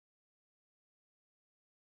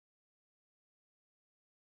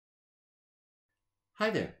Hi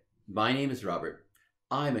there, my name is Robert.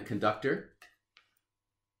 I'm a conductor.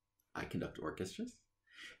 I conduct orchestras,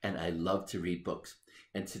 and I love to read books.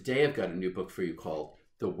 And today I've got a new book for you called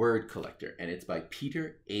The Word Collector, and it's by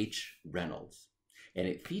Peter H. Reynolds. And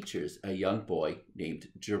it features a young boy named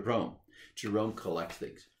Jerome. Jerome collects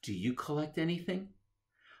things. Do you collect anything?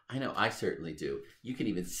 I know I certainly do. You can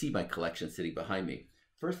even see my collection sitting behind me.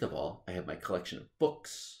 First of all, I have my collection of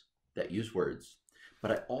books that use words, but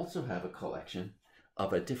I also have a collection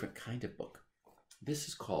of a different kind of book. This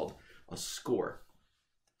is called a score.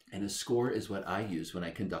 And a score is what I use when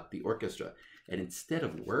I conduct the orchestra. And instead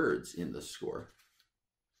of words in the score,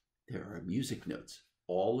 there are music notes,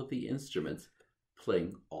 all of the instruments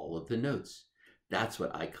playing all of the notes. That's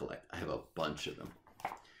what I collect. I have a bunch of them.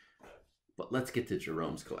 But let's get to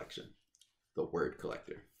Jerome's collection, the Word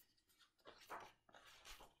Collector.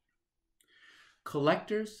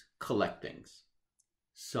 Collectors collect things.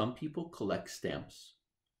 Some people collect stamps.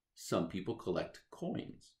 Some people collect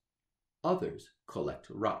coins. Others collect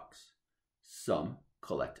rocks. Some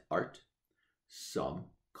collect art. Some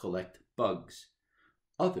collect bugs.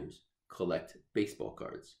 Others collect baseball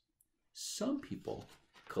cards. Some people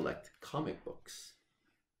collect comic books.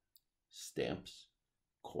 Stamps,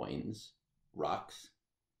 coins, rocks,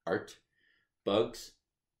 art, bugs,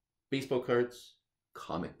 baseball cards,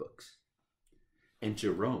 comic books. And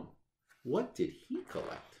Jerome, what did he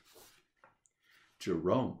collect?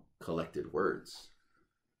 Jerome collected words.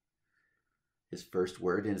 His first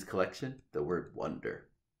word in his collection, the word wonder.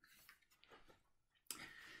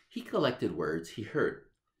 He collected words he heard.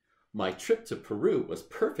 My trip to Peru was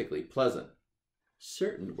perfectly pleasant.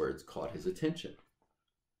 Certain words caught his attention.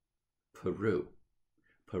 Peru.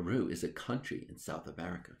 Peru is a country in South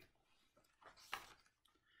America.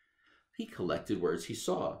 He collected words he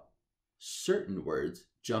saw. Certain words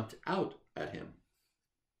jumped out at him.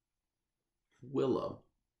 Willow.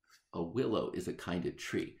 A willow is a kind of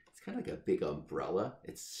tree. It's kind of like a big umbrella.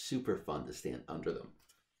 It's super fun to stand under them.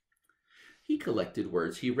 He collected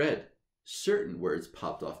words he read. Certain words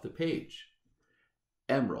popped off the page.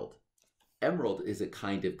 Emerald. Emerald is a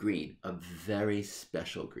kind of green, a very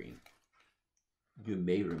special green. You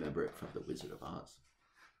may remember it from The Wizard of Oz.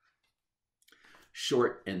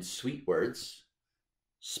 Short and sweet words.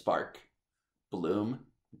 Spark, bloom,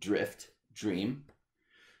 drift, dream.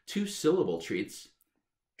 Two-syllable treats.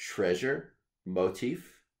 Treasure,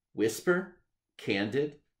 motif, whisper,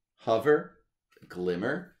 candid, hover,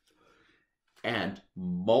 glimmer, and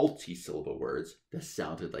multi-syllable words that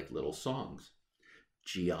sounded like little songs.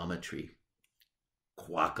 Geometry,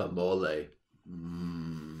 guacamole,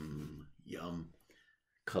 yum.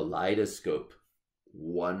 Kaleidoscope,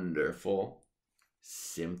 wonderful.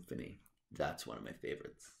 Symphony, that's one of my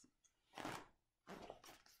favorites.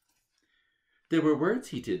 There were words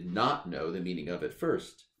he did not know the meaning of at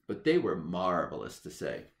first, but they were marvelous to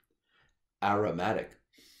say. Aromatic,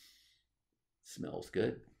 smells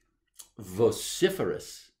good.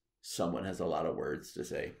 Vociferous, someone has a lot of words to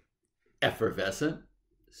say. Effervescent,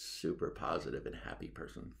 super positive and happy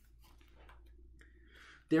person.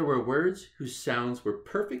 There were words whose sounds were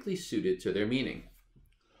perfectly suited to their meaning.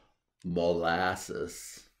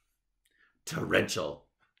 Molasses, torrential,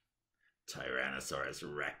 Tyrannosaurus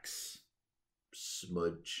Rex,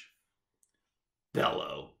 smudge,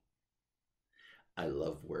 bellow. I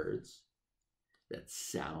love words that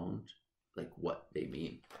sound like what they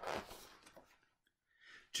mean.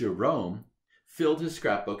 Jerome filled his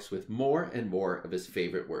scrapbooks with more and more of his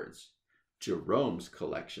favorite words. Jerome's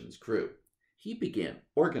collections grew. He began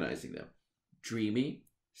organizing them. Dreamy,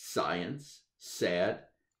 science, sad,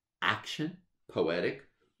 action, poetic.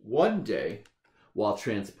 One day, while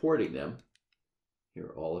transporting them, here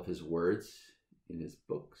are all of his words in his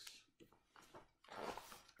books.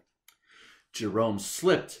 Jerome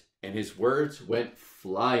slipped and his words went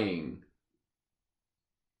flying.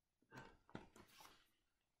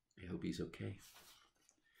 I hope he's okay.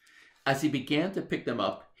 As he began to pick them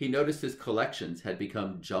up, he noticed his collections had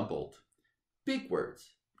become jumbled. Big words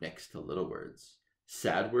next to little words.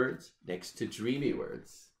 Sad words next to dreamy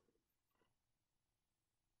words.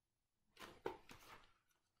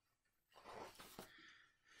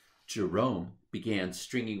 Jerome began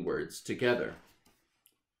stringing words together.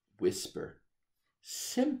 Whisper,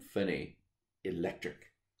 symphony,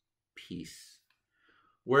 electric, peace.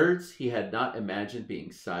 Words he had not imagined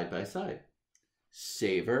being side by side.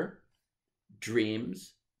 Savor,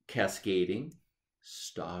 dreams, cascading,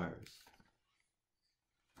 stars.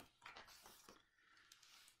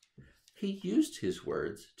 He used his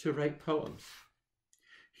words to write poems.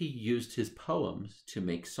 He used his poems to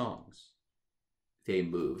make songs. They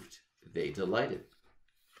moved, they delighted.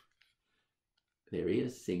 There he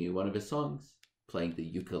is, singing one of his songs, playing the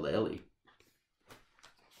ukulele.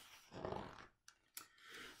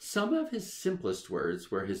 Some of his simplest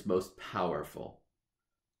words were his most powerful.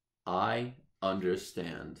 I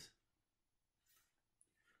understand.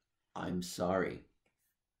 I'm sorry.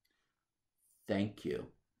 Thank you.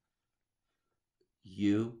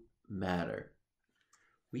 You matter.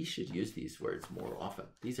 We should use these words more often.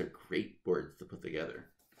 These are great words to put together.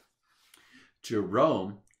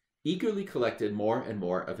 Jerome eagerly collected more and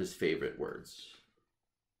more of his favorite words.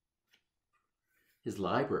 His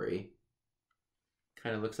library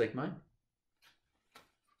kind of looks like mine.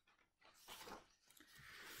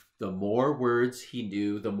 The more words he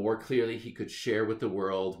knew, the more clearly he could share with the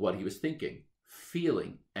world what he was thinking,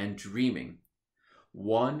 feeling, and dreaming.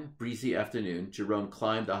 One breezy afternoon, Jerome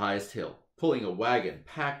climbed the highest hill, pulling a wagon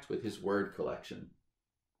packed with his word collection.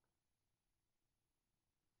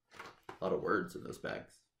 A lot of words in those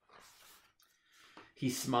bags. He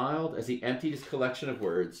smiled as he emptied his collection of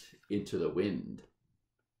words into the wind.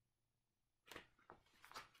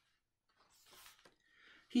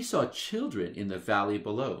 He saw children in the valley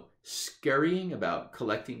below, scurrying about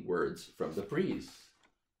collecting words from the breeze.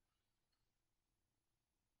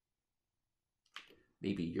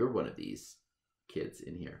 Maybe you're one of these kids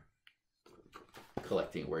in here,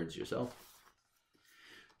 collecting words yourself.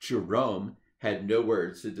 Jerome had no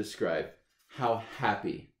words to describe how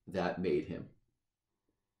happy that made him.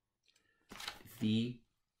 The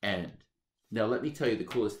end. Now let me tell you the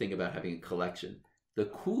coolest thing about having a collection. The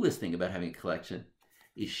coolest thing about having a collection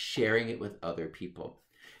is sharing it with other people.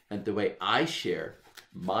 And the way I share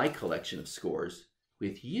my collection of scores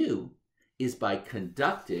with you is by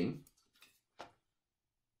conducting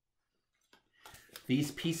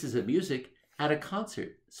these pieces of music at a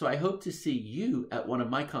concert. So I hope to see you at one of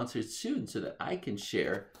my concerts soon so that I can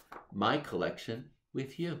share my collection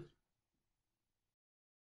with you.